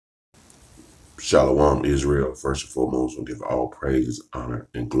Shalom, Israel. First and foremost, we'll give all praise, honor,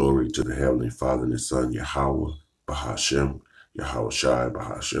 and glory to the Heavenly Father and His Son, Yahweh, Bahashem, Yahweh Shai,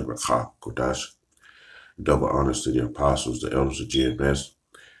 Bahashem, Rakha, Kodash. Double honors to the apostles, the elders of GMS.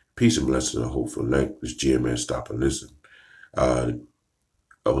 Peace and blessings to the hopeful elect. This GMS Stop and Listen. I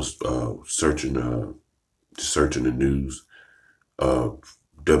was searching the news,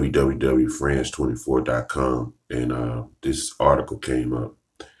 www.france24.com, and this article came up.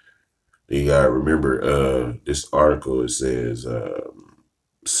 You gotta remember, this article, it says,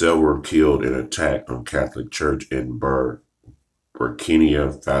 several killed in attack on Catholic Church in Burkina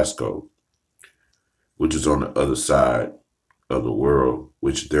Faso, which is on the other side of the world,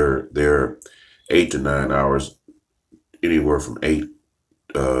 which they're 8 to 9 hours, anywhere from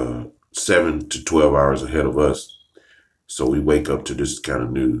 7 to 12 hours ahead of us. So we wake up to this kind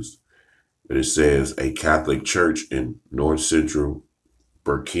of news. But it says a Catholic church in north central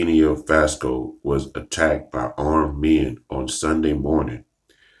Burkina Faso was attacked by armed men on Sunday morning,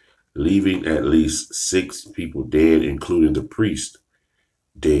 leaving at least 6 people dead, including the priest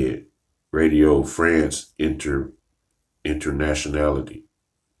dead. Radio France Internationality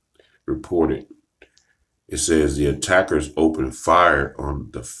reported. It says the attackers opened fire on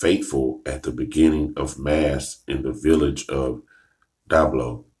the faithful at the beginning of Mass in the village of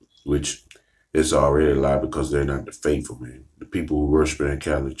Dablo, which is already a lie because they're not the faithful, man. The people who worship in the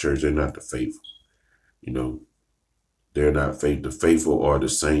Catholic Church, they're not the faithful. You know, they're not faithful. The faithful are the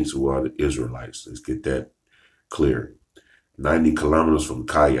saints who are the Israelites. Let's get that clear. 90 kilometers from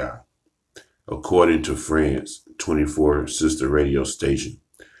Kaya, according to France 24 sister radio station.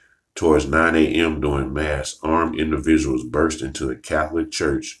 Towards 9 a.m. during Mass, armed individuals burst into the Catholic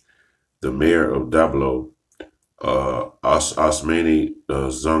Church. The mayor of Dablo, Osmani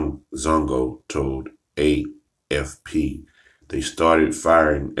Zongo, told AFP they started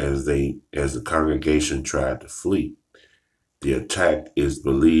firing as the congregation tried to flee. The attack is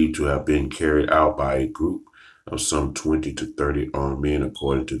believed to have been carried out by a group of some 20 to 30 armed men,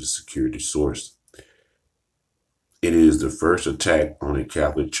 according to the security source. It is the first attack on a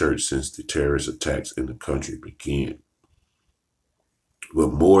Catholic church since the terrorist attacks in the country began.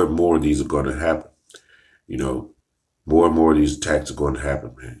 But more and more of these are going to happen. You know, more and more of these attacks are going to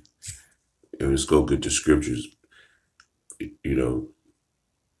happen, man. And let's go get the scriptures. You know,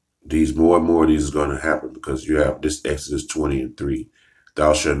 more and more of these are going to happen because you have this Exodus 20:3.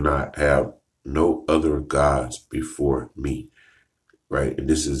 Thou shalt not have no other gods before me. Right? And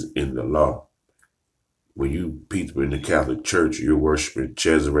this is in the law. When you people in the Catholic Church, you're worshiping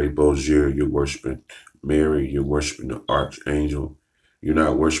Cesare Borgia, you're worshiping Mary, you're worshiping the Archangel. You're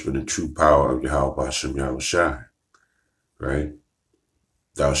not worshiping the true power of Yahweh Hashem Yahweh Shai, right?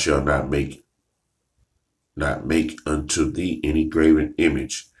 Thou shalt not make unto thee any graven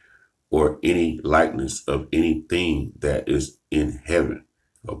image or any likeness of anything that is in heaven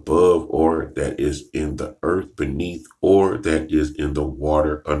above, or that is in the earth beneath, or that is in the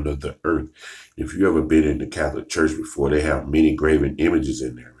water under the earth. If you ever been in the Catholic Church before, they have many graven images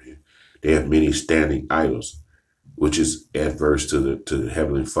in there, man. They have many standing idols, which is adverse to the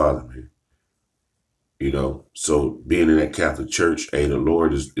Heavenly Father, man. You know, so being in that Catholic Church, hey, the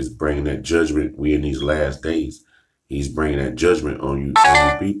Lord is bringing that judgment. We in these last days, He's bringing that judgment on you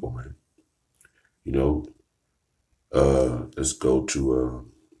people, man. You know, let's go to,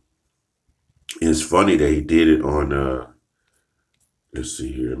 it's funny that he did it on, let's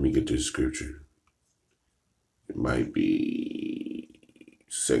see here. Let me get this scripture. It might be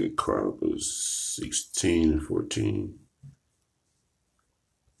 2 Chronicles 16:14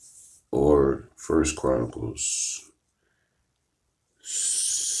 or 1 Chronicles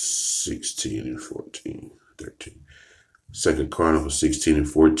 16:14, 13. 2 Chronicles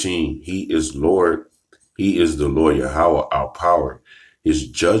 16:14. He is Lord. He is the Lord Yahweh, our power. His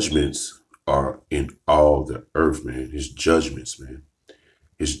judgments are in all the earth, man. His judgments, man.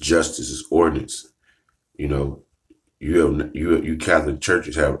 His justice, his ordinance. You know, you Catholic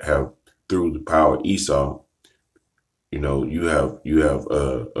churches have through the power of Esau. You know, you have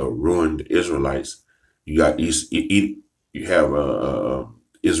ruined Israelites. You have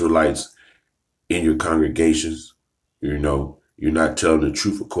Israelites in your congregations. You know, you're not telling the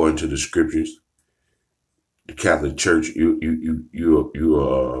truth according to the scriptures. The Catholic Church, you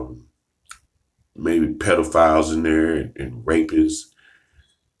maybe pedophiles in there and rapists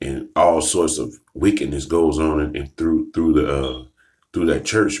and all sorts of wickedness goes on and through that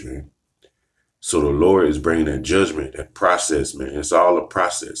church, man. So the Lord is bringing that judgment, that process, man. It's all a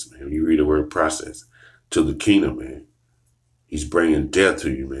process, man. You read the word process to the kingdom, man. He's bringing death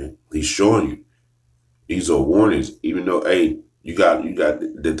to you, man. He's showing you. These are warnings, even though, hey, You got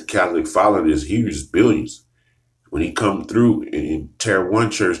the Catholic following is huge, billions. When he come through and tear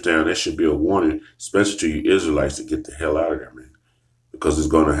one church down, that should be a warning, especially to you Israelites, to get the hell out of there, man, because it's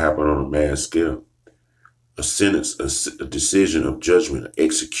going to happen on a mass scale. A sentence, a decision of judgment, an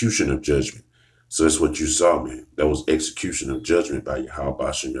execution of judgment. So that's what you saw, man. That was execution of judgment by Yahweh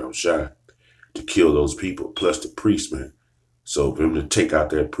Bashem Yahushai to kill those people, plus the priest, man. So for him to take out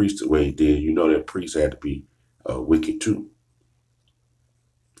that priest the way he did, you know that priest had to be wicked too,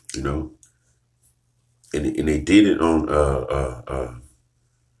 you know. And they did it on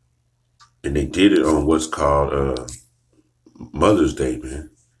what's called Mother's Day,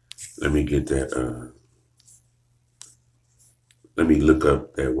 man. Let me get that. Let me look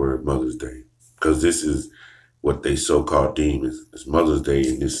up that word Mother's Day, because this is what they so-called deem as Mother's Day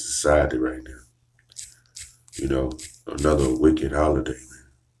in this society right now. You know, another wicked holiday,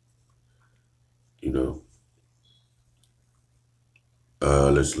 man. You know.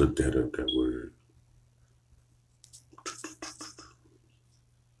 Let's look that up, that word.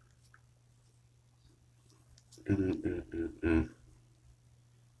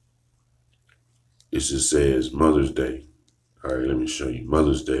 It just says Mother's Day. All right, let me show you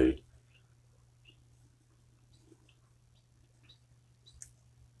Mother's Day.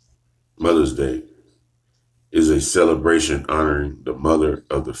 Mother's Day is a celebration honoring the mother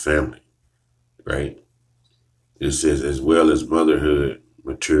of the family, right? It says, as well as motherhood,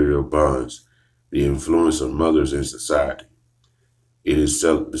 material bonds, the influence of mothers in society. It is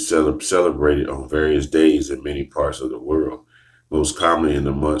celebrated on various days in many parts of the world, most commonly in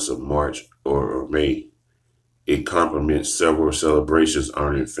the months of March or May. It complements several celebrations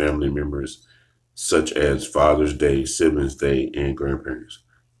honoring family members, such as Father's Day, Siblings Day, and grandparents.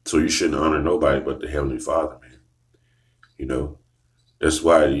 So you shouldn't honor nobody but the Heavenly Father, man. You know, that's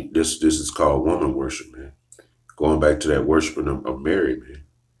why this is called woman worship, man. Going back to that worshiping of Mary, man.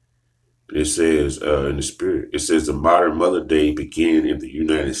 It says in the spirit, it says the modern Mother Day began in the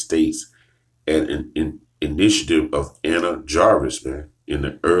United States at an initiative of Anna Jarvis, man, in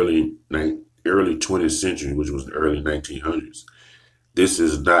the early 20th century, which was the early 1900s. This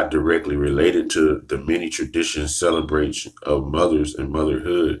is not directly related to the many traditions, celebration of mothers and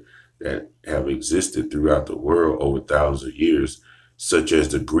motherhood that have existed throughout the world over thousands of years, such as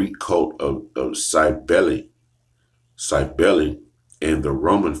the Greek cult of Cybele, and the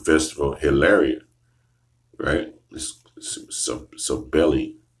Roman festival Hilaria, right?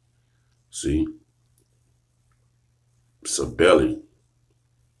 Cybele, see? Cybele,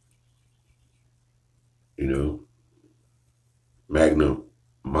 you know? Mactar.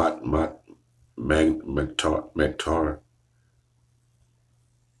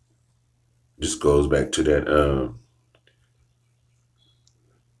 This goes back to that,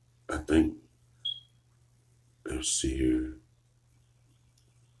 I think, let's see here.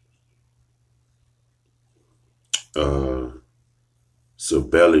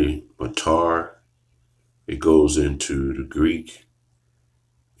 Cybele, Matar. It goes into the Greek.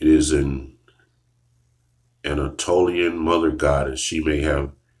 It is an Anatolian mother goddess. She may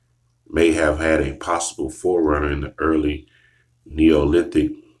have had a possible forerunner in the early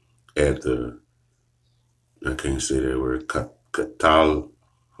Neolithic at the, I can't say that word, Katal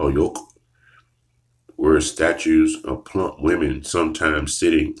Hoyok, where statues of plump women, sometimes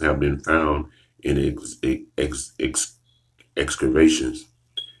sitting, have been found in excavations.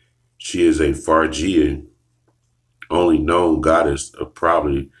 She is a Phrygian, only known goddess of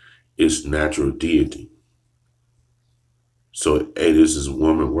probably its natural deity. So, hey, this is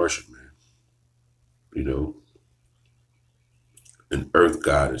woman worship, man. You know, an earth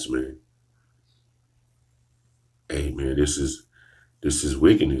goddess, man. Hey, man, this is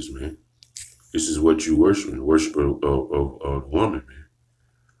wickedness, man. This is what you worship, worship of a woman, man.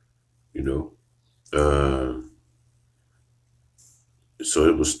 You know, so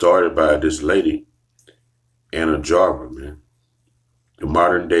it was started by this lady, Anna Jarvis, man. The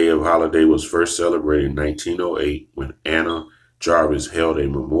modern day of holiday was first celebrated in 1908 when Anna Jarvis held a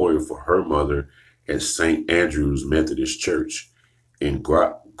memorial for her mother at St. Andrew's Methodist Church in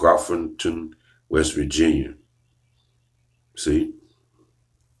Grafton, West Virginia. See?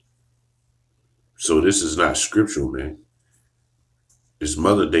 So this is not scriptural, man. This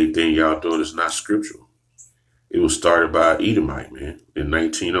Mother Day thing y'all doing is not scriptural. It was started by an Edomite, man, in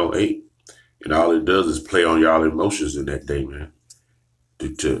 1908. And all it does is play on y'all emotions in that day, man.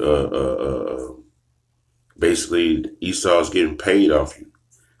 Basically, Esau's getting paid off you.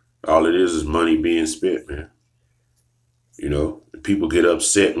 All it is money being spent, man. You know, people get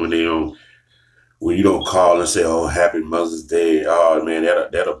upset when you don't call and say, "Oh, happy Mother's Day." Oh man,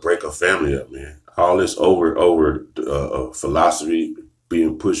 that'll break a family up, man. All this over philosophy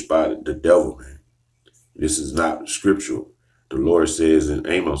being pushed by the devil, man. This is not scriptural. The Lord says in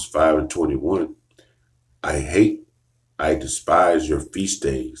Amos 5:21, I despise your feast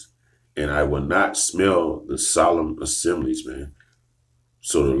days, and I will not smell the solemn assemblies, man.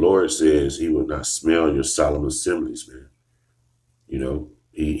 So the Lord says he will not smell your solemn assemblies, man. You know,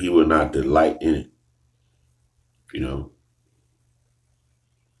 he will not delight in it. You know,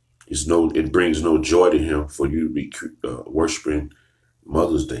 it brings no joy to him for you to be worshiping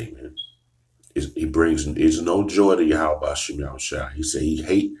Mother's Day, man. It's no joy to Yahweh Hashem Yahushua. He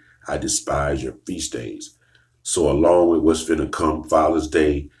said, I despise your feast days. So along with what's finna come, Father's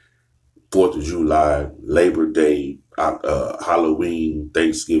Day, 4th of July, Labor Day, Halloween,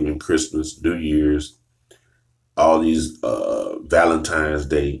 Thanksgiving, Christmas, New Year's, all these Valentine's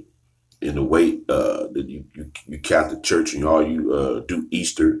Day, in the way that you Catholic Church and all you do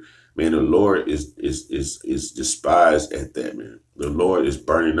Easter, man, the Lord is despised at that, man. The Lord is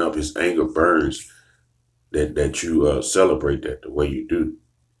burning up. His anger burns that you celebrate that the way you do.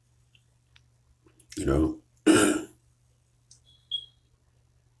 You know,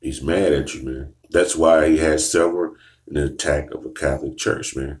 he's mad at you, man. That's why he had several in the attack of a Catholic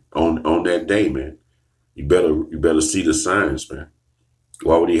church, man. On that day, man. You better see the signs, man.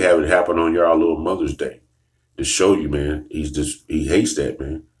 Why would he have it happen on your little Mother's Day? To show you, man, he hates that,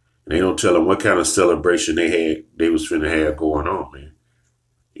 man. And they don't tell him what kind of celebration they was finna have going on, man.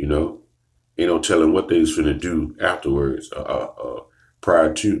 You know, they don't tell him what they was finna do afterwards,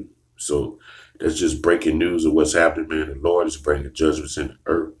 prior to. So that's just breaking news of what's happening, man. The Lord is bringing judgments in the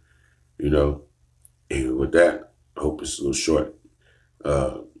earth, you know. And with that, I hope it's a little short.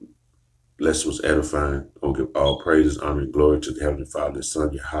 Lesson was edifying. I'll give all praises, honor, and glory to the Heavenly Father and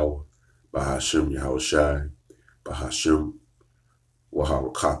Son, Yahweh, Bahashem, Yahushai, Bahashem, Wahara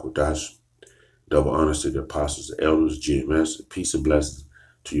Kakwadash. Double honors to the apostles, the elders, GMS, peace and blessings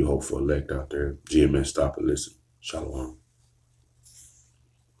to you hopeful elect out there. GMS, stop and listen. Shalom.